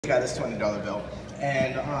Got this $20 bill,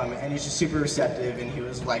 and he's just super receptive, and he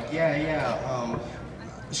was like, yeah,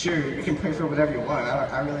 sure, you can pray for whatever you want.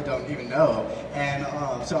 I really don't even know. And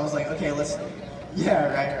so I was like, okay, right.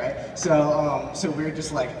 So we were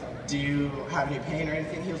just like, do you have any pain or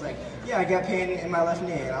anything? He was like, yeah, I got pain in my left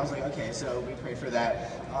knee. And I was like, okay, so we prayed for that.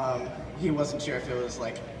 He wasn't sure if it was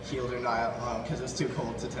like healed or not, because it was too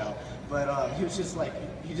cold to tell. But he was just like,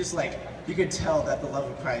 you could tell that the love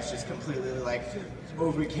of Christ just completely like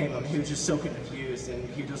overcame him. He was just so confused, and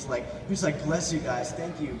he was like, bless you guys,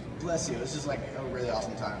 thank you, bless you. It was just like a really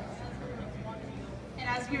awesome time. And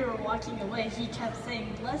as we were walking away, he kept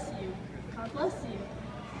saying, bless you, God bless you.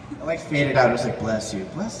 I like faded out. It was like, bless you,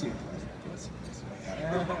 bless you, bless you, bless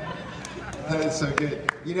you. That is so good.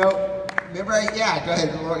 You know, remember yeah, go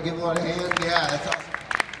ahead, give the Lord a hand. Yeah, that's awesome.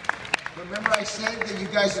 Remember I said that you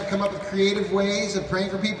guys have come up with creative ways of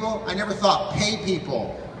praying for people? I never thought pay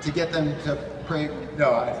people to get them to pray.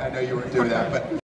 No, I know you weren't doing that, but